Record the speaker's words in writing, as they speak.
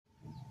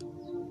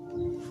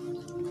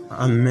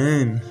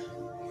Amen.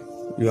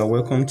 You are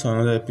welcome to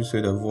another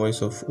episode of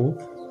Voice of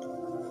Hope.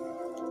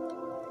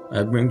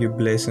 I bring you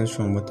blessings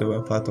from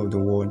whatever part of the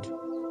world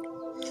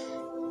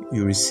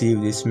you receive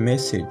this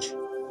message.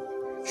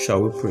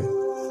 Shall we pray?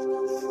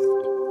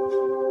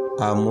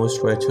 Our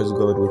most righteous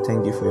God, we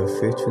thank you for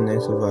your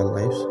faithfulness over our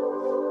lives.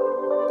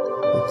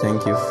 We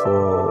thank you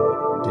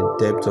for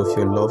the depth of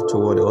your love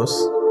toward us.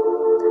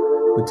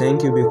 We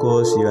thank you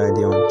because you are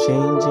the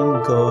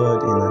unchanging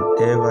God in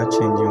an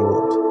ever-changing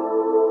world.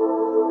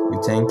 We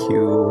thank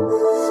you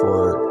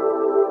for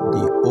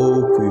the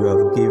hope you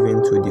have given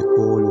to the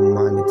whole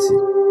humanity.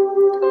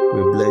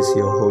 We bless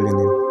your holy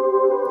name.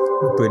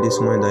 We pray this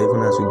morning that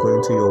even as we go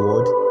into your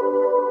word,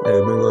 that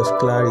you bring us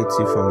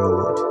clarity from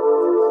your word.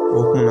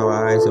 Open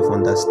our eyes of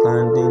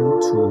understanding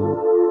to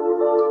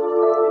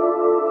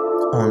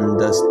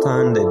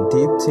understand the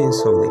deep things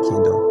of the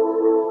kingdom.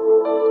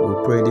 We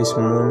pray this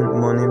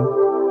morning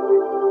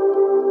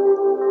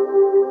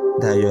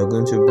that you are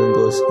going to bring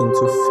us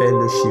into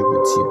fellowship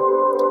with you.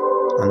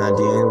 And at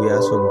the end, we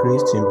ask for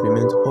grace to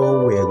implement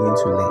all we are going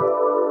to learn.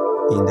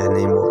 In the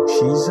name of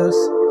Jesus,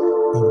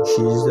 in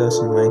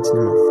Jesus' mighty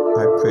name,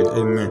 I pray.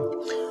 Amen.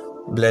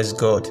 Bless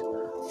God.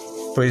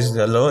 Praise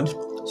the Lord.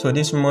 So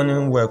this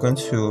morning, we are going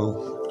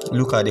to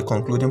look at the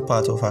concluding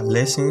part of our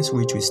lessons,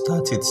 which we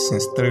started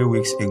since 3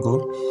 weeks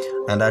ago,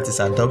 and that is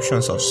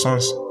adoptions of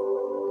sons.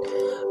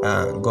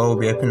 God will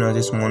be helping us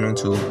this morning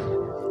to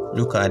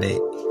look at the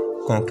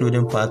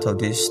concluding part of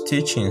these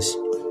teachings.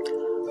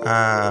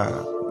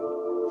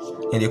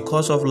 In the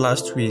course of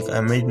last week,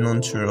 I made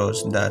known to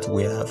us that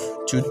we have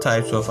two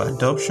types of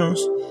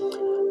adoptions.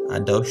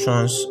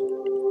 Adoptions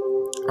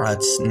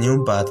at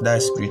new birth, that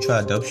is spiritual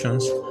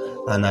adoptions,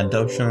 and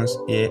adoptions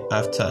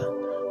hereafter,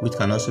 which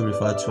can also be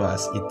referred to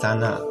as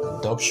eternal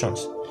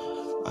adoptions.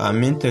 Our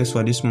main text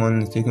for this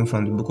morning is taken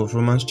from the book of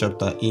Romans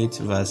chapter 8,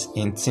 verse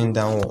 18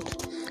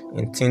 downward,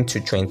 18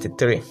 to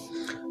 23.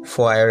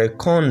 For I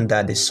reckon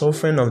that the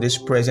suffering of this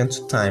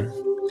present time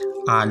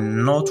are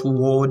not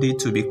worthy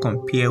to be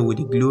compared with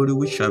the glory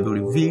which shall be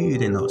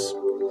revealed in us.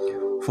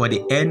 For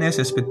the earnest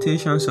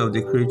expectations of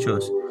the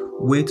creatures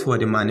wait for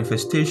the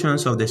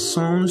manifestations of the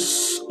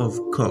sons of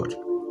God.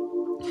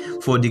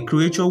 For the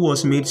creature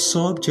was made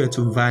subject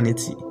to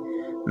vanity,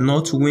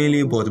 not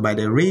willingly, but by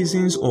the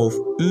reasons of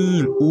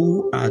him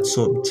who had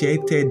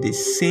subjected the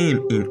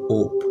same in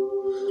hope.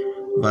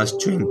 Verse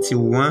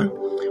 21.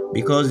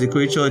 Because the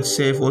creature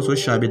itself also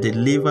shall be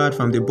delivered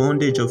from the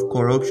bondage of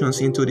corruptions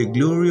into the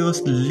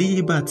glorious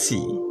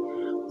liberty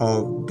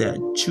of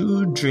the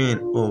children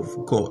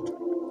of God.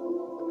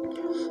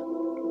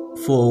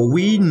 For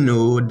we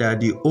know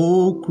that the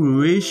whole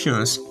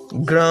creations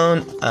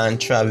groan and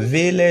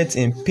travaileth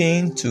in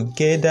pain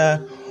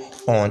together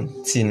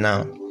until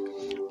now.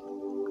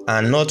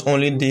 And not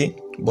only they,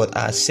 but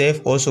ourselves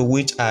also,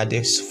 which are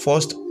the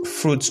first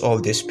fruits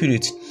of the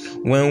Spirit,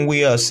 when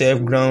we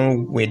ourselves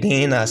groan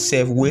within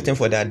ourselves, waiting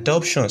for the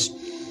adoptions,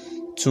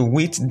 to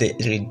wit the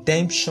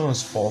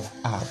redemptions of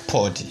our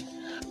body.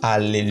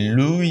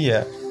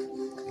 Hallelujah.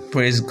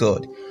 Praise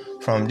God.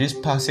 From this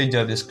passage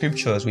of the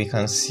scriptures, we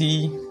can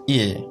see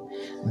here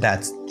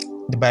that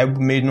the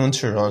Bible made known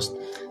to us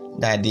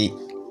that the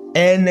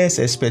earnest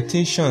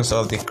expectations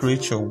of the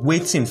creature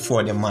waiting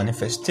for the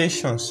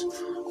manifestations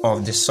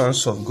of the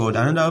sons of God.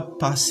 Another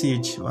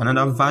passage,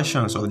 another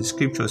versions of the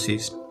scriptures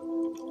is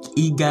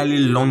eagerly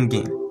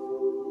longing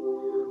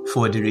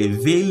for the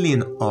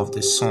revealing of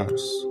the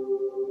sons.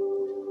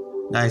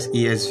 That is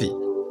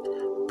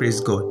ESV. Praise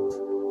God.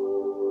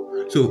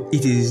 So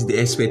it is the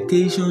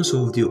expectations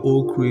of the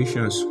whole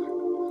creations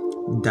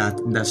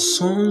that the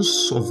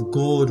sons of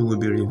God will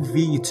be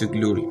revealed to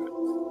glory.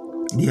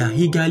 They are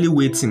eagerly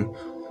waiting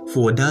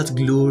for that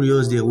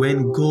glorious day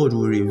when God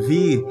will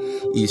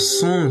reveal his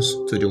sons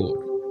to the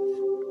world.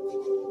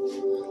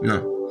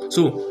 Now,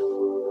 so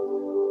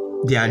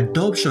the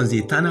adoptions, the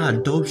eternal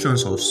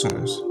adoptions of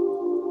sons,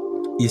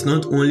 is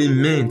not only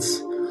meant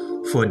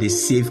for the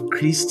saved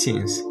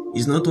Christians,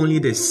 it's not only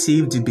the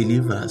saved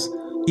believers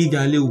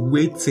eagerly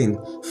waiting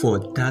for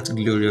that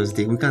glorious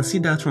day. We can see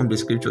that from the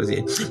scriptures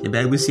here. The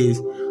Bible says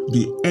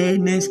the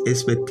earnest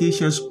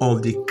expectations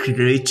of the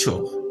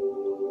creature,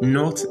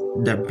 not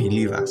the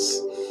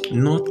believers,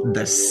 not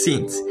the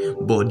saints,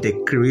 but the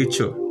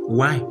creature.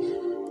 Why?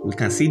 We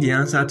can see the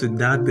answer to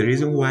that. The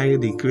reason why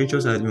the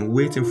creatures have been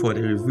waiting for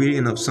the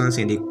revealing of sons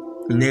in the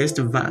next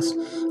verse.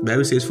 The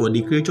Bible says, for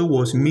the creature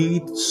was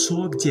made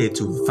subject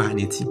to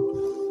vanity.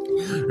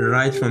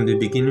 Right from the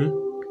beginning,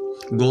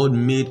 God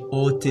made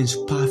all things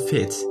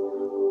perfect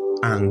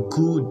and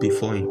good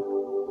before him.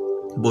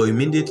 But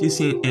immediately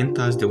sin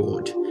enters the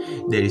world,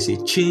 there is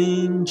a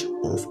change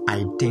of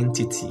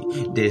identity.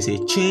 There is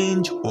a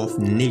change of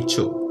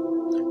nature.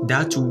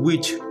 That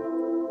which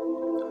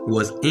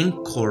was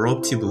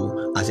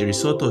incorruptible as a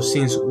result of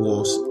sins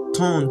was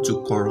turned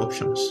to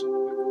corruptions.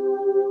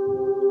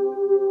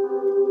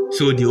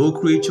 So the old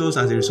creatures,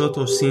 as a result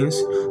of sins,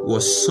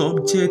 was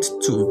subject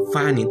to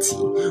vanity,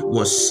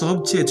 was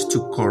subject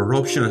to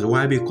corruption.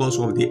 Why? Because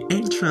of the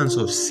entrance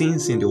of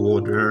sins in the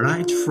world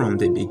right from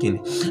the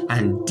beginning.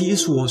 And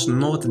this was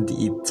not the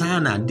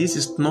eternal, this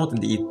is not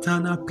the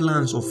eternal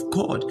plans of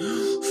God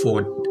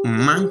for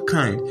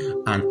mankind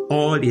and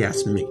all He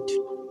has made.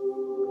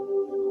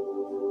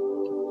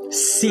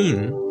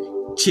 Sin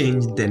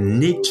changed the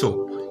nature,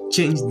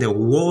 changed the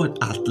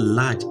world at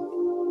large.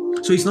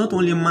 So it's not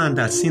only man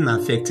that sin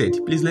affected.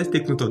 Please, let's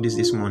take note of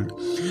this morning.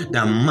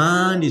 That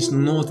man is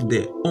not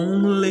the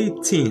only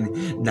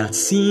thing that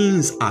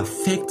sins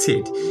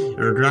affected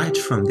right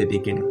from the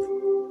beginning.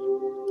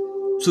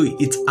 So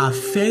it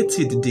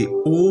affected the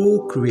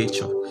whole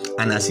creature.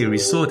 And as a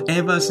result,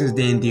 ever since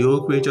then, the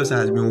whole creature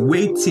has been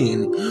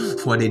waiting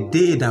for the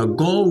day that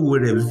God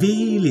will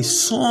reveal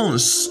His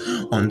sons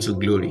unto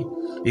glory.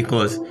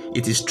 Because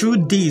it is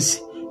through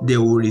this they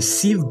will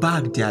receive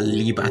back their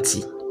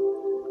liberty.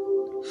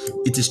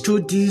 It is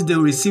through this they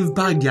will receive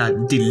back their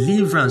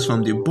deliverance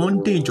from the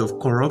bondage of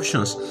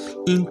corruptions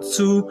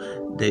into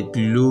the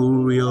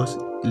glorious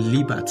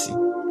liberty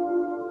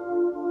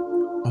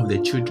of the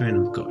children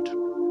of God.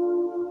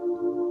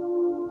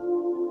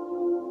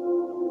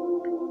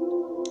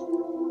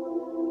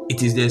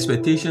 It is the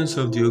expectations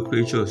of the old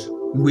creatures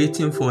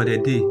waiting for the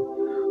day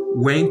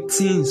when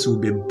things will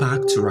be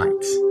back to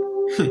right.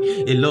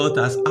 A lot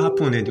has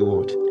happened in the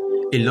world.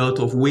 A lot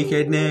of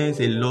wickedness,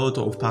 a lot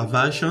of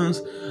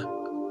perversions,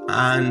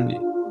 and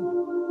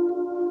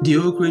the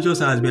old creatures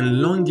has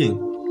been longing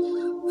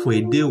for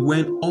a day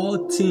when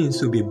all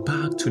things will be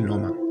back to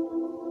normal.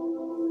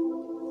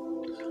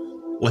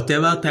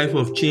 Whatever type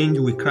of change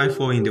we cry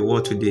for in the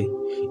world today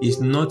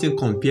is nothing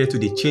compared to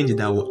the change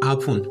that will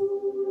happen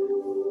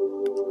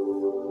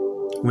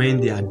when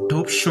the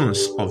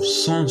adoptions of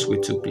sons will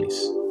take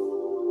place.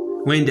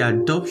 When the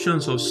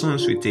adoptions of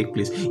sons will take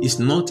place, it's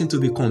nothing to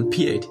be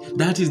compared.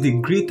 That is the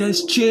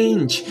greatest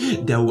change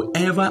that will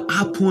ever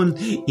happen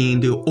in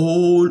the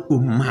whole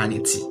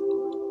humanity.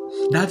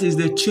 That is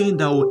the change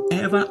that will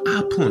ever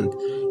happen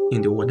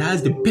in the world. That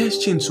is the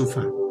best change so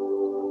far.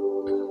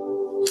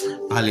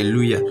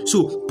 Hallelujah.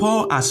 So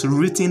Paul has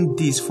written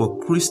this for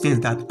Christians,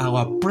 that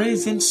our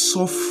present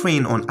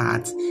suffering on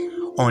earth,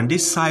 on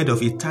this side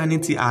of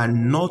eternity, are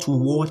not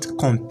worth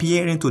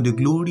comparing to the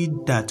glory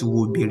that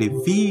will be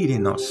revealed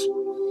in us.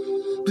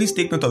 Please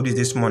take note of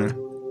this morning,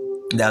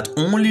 that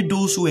only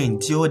those who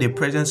endure the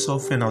present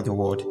suffering of the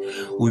world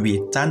will be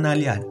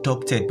eternally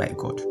adopted by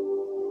God.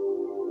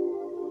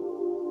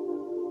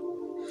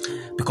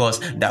 Because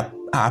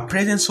our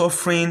present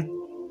suffering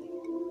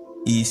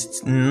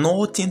is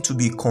nothing to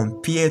be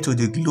compared to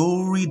the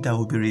glory that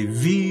will be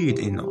revealed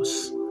in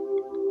us.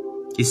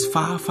 It's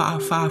far, far,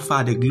 far,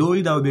 far. The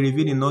glory that will be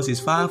revealed in us is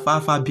far, far,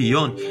 far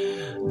beyond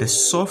the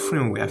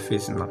suffering we are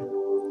facing now.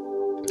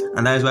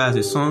 And that is why, as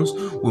the sons,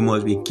 we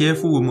must be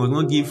careful. We must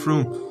not give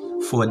room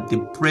for the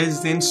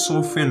present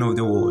suffering of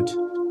the world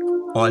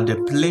or the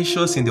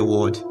pleasures in the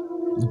world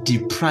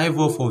deprive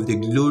us of the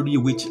glory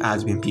which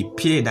has been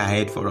prepared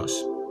ahead for us.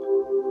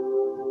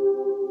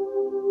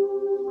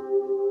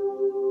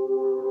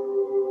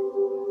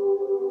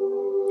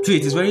 So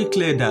it is very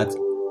clear that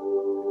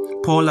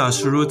Paul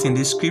has wrote in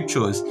the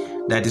scriptures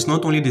that it's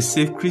not only the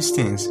saved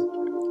Christians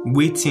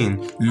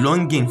waiting,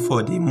 longing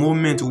for the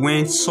moment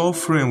when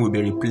suffering will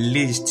be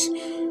replaced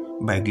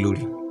by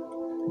glory,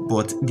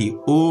 but the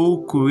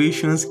whole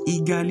creations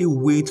eagerly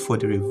wait for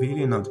the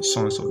revealing of the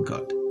sons of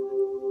God.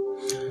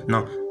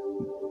 Now,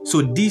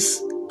 so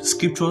this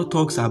scripture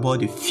talks about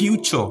the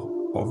future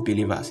of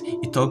believers.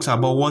 It talks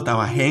about what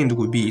our end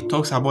will be. It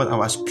talks about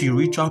our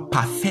spiritual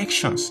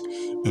perfections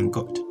in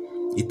God,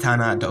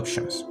 eternal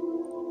adoptions.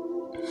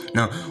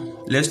 Now,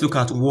 let's look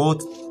at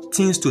what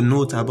things to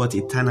note about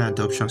eternal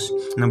adoptions.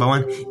 Number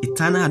one,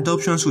 eternal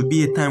adoptions will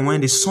be a time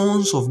when the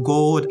sons of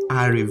God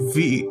are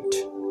revealed.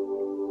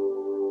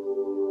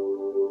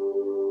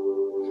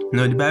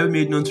 Now, the Bible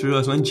made known to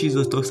us when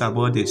Jesus talks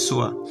about the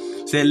sower,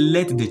 said,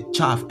 let the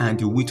chaff and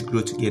the wheat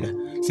grow together.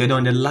 Said,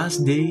 on the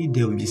last day,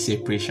 there will be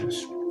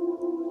separations.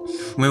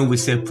 When we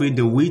separate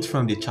the wheat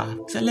from the chaff,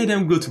 said, let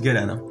them grow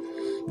together now.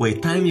 But a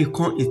time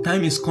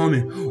is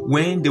coming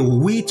when the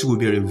wheat will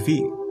be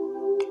revealed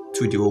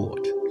to the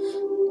world.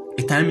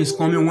 A time is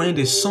coming when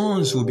the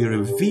sons will be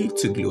revealed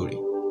to glory.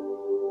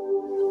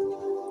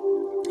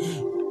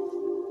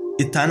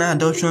 Eternal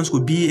adoptions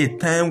will be a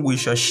time we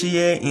shall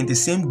share in the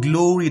same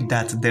glory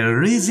that the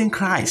risen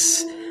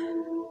Christ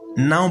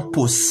now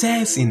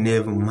possess in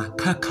heaven.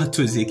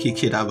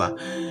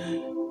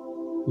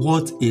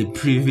 What a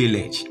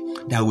privilege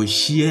that we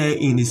share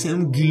in the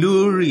same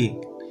glory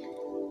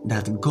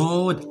that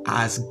God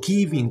has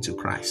given to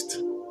Christ.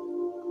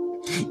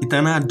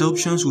 Eternal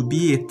adoptions will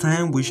be a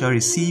time we shall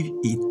receive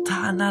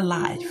eternal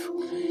life.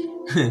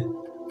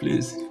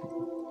 Please.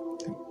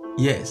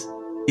 Yes,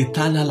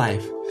 eternal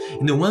life.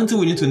 You know, one thing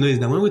we need to know is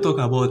that when we talk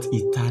about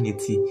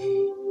eternity,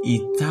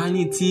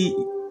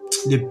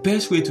 the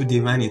best way to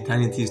define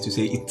eternity is to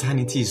say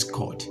eternity is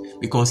God,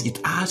 because it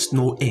has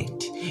no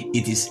end.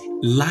 It is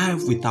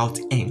life without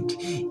end.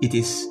 It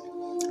is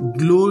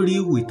glory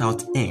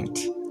without end.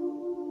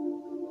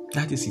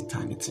 That is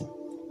eternity.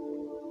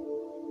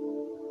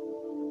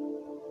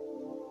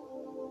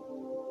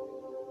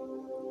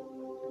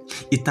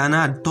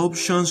 Eternal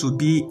adoptions will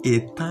be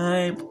a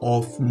time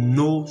of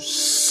no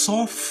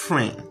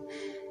suffering.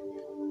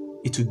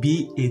 It will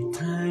be a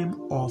time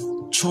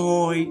of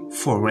joy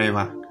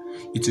forever.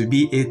 It will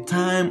be a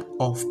time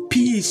of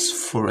peace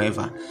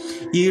forever.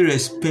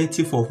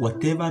 Irrespective of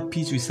whatever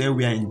peace we say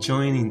we are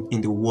enjoying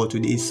in the world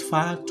today, is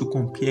far to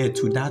compare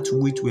to that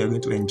which we are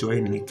going to enjoy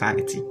in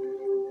eternity.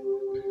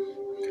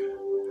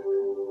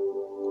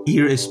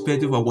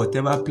 Irrespective of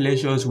whatever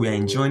pleasures we are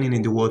enjoying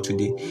in the world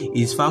today,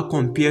 is far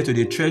compared to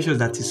the treasures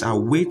that is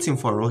awaiting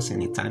for us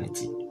in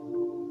eternity.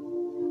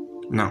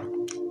 Now,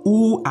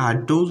 who are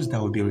those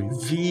that will be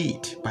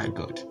revealed by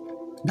God?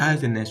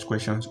 That's the next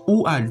question.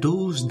 Who are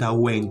those that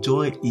will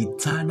enjoy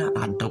eternal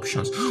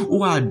adoptions?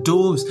 Who are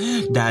those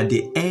that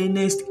the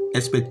earnest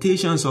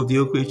expectations of the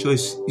whole creature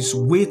is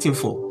waiting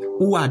for?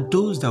 Who are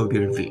those that will be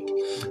revealed?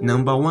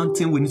 Number one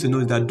thing we need to know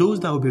is that those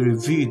that will be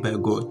revealed by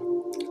God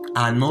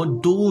are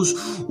not those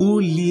who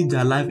live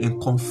their life in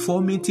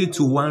conformity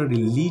to one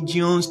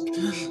religion's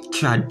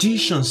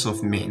traditions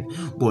of men,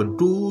 but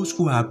those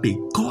who are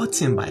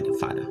begotten by the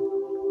Father.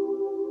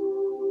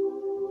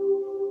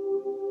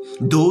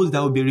 Those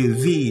that will be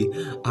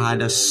revealed are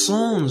the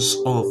sons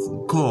of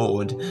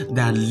God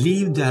that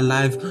live their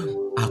life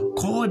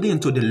according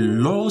to the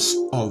laws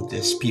of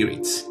the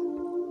Spirit.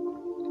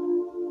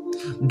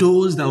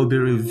 Those that will be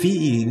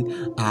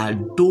revealed are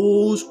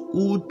those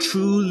who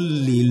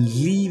truly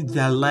live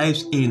their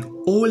lives in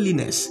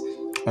holiness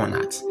on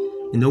earth.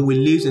 You know, we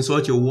live in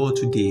such a world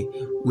today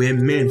where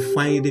men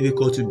find it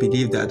difficult to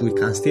believe that we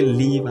can still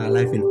live our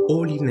life in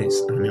holiness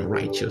and in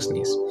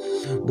righteousness.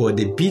 But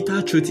the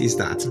bitter truth is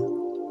that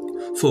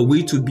for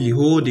we to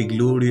behold the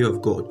glory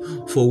of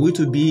God, for we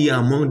to be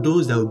among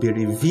those that will be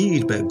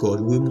revealed by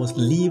God, we must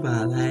live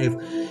our life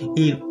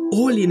in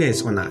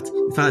holiness on earth.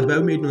 In fact, the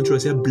Bible made known to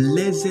us,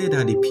 blessed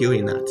are the pure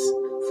in heart,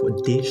 for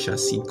they shall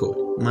see God.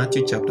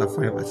 Matthew chapter 5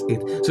 verse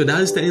 8. So that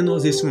is telling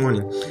us this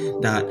morning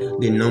that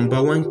the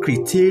number one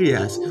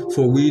criteria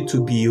for we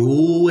to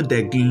behold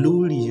the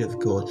glory of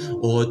God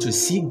or to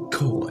see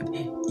God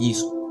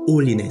is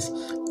holiness.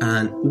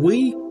 And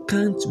we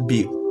can't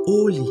be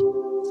holy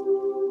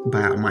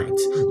by our might.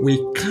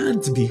 We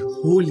can't be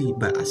holy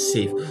by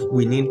ourselves.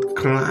 We need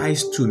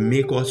Christ to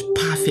make us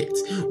perfect.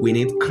 We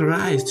need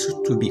Christ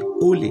to be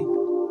holy.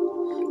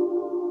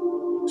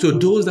 So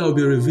those that will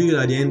be revealed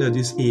at the end of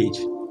this age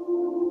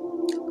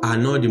are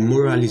not the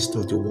moralists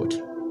of the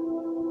world.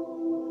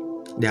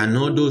 They are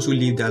not those who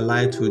live their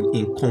life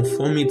in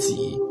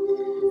conformity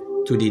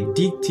to the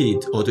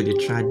dictate or to the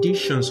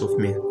traditions of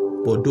men,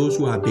 but those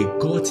who are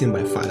begotten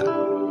by Father.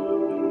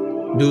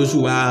 Those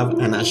who have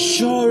an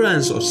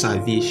assurance of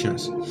salvation,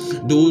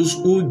 those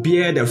who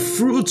bear the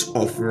fruit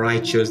of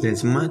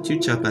righteousness. Matthew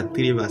chapter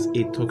 3 verse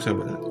 8 talks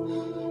about that.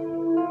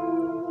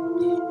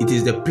 It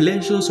is the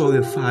pleasures of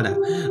the Father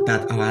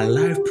that our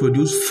life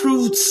produce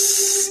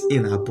fruits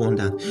in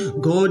abundance.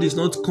 God is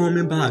not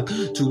coming back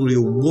to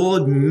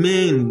reward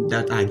men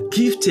that are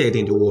gifted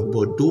in the world,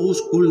 but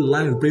those whose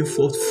life bring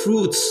forth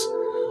fruits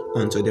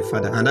unto the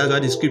Father. And that's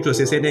why the scripture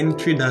says, any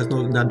tree that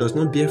does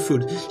not bear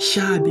fruit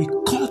shall be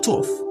cut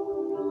off.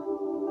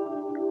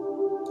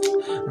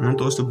 I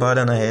want us to bow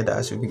down our head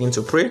as we begin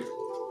to pray,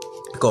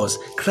 because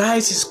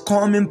Christ is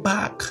coming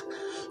back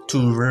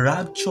to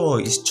rapture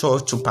His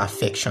church to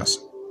perfections.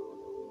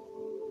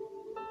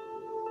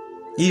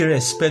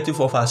 Irrespective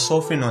of our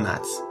suffering on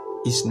earth,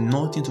 is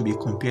nothing to be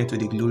compared to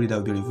the glory that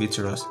will be revealed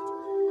to us.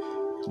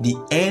 The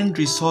end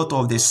result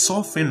of the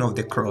suffering of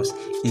the cross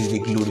is the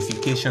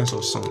glorifications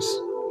of sons.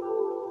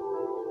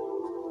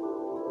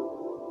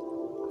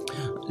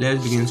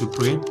 Let's begin to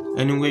pray.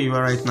 Anywhere you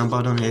are right now,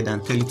 bow down your head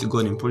and tell it to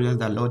God in prayer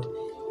that, Lord,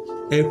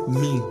 help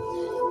me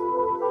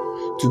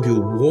to be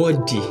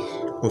worthy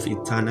of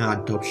eternal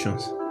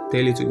adoptions.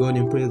 Tell it to God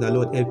in prayer that,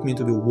 Lord, help me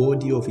to be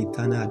worthy of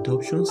eternal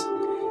adoptions.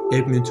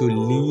 Help me to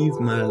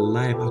live my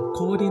life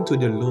according to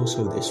the laws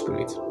of the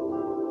Spirit.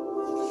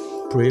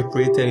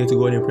 Pray, tell it to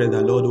God in prayer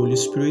that, Lord, Holy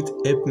Spirit,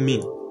 help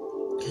me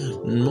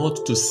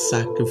not to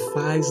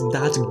sacrifice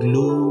that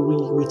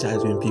glory which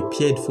has been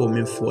prepared for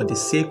me for the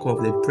sake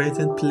of the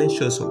present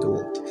pleasures of the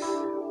world.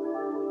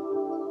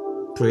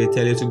 Pray,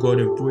 tell it to God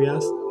in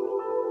prayers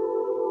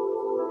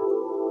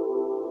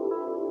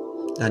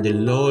that the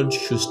Lord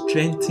should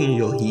strengthen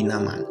your inner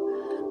man.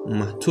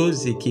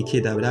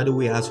 That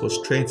we ask for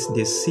strength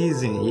this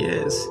season.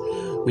 Yes,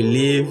 we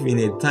live in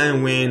a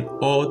time when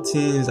all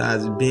things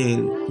has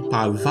been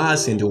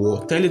perverse in the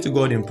world. Tell it to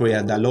God in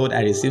prayer that, Lord,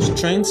 I receive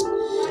strength.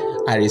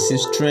 I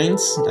receive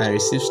strength. I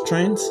receive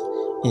strength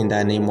in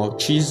the name of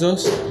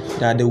Jesus.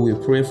 That we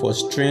pray for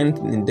strength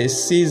in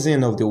this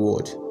season of the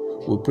world.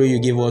 We pray you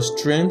give us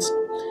strength.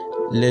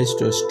 Let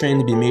your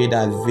strength be made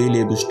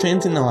available.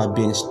 Strengthen our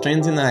being,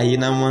 strengthen our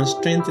inner man,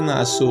 strengthen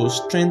our soul,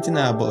 strengthen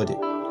our body.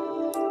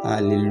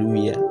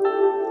 Hallelujah.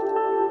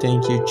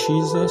 Thank you,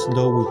 Jesus.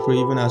 Lord, we pray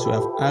even as we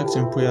have asked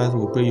in prayers,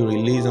 we pray you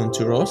release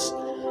unto us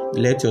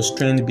Let your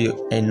strength be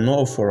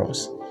enough for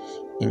us.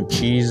 In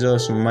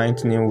Jesus'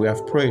 mighty name we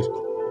have prayed.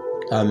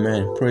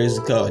 Amen. Praise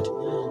God.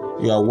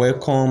 You are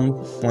welcome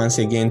once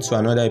again to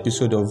another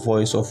episode of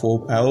Voice of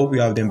Hope. I hope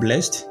you have been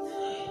blessed.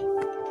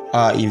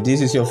 If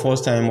this is your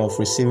first time of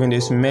receiving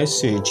this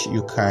message,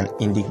 you can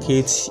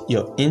indicate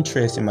your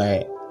interest on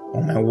my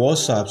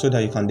WhatsApp so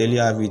that you can daily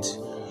have it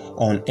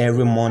on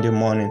every Monday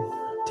morning.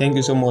 Thank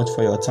you so much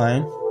for your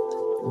time.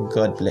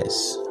 God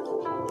bless.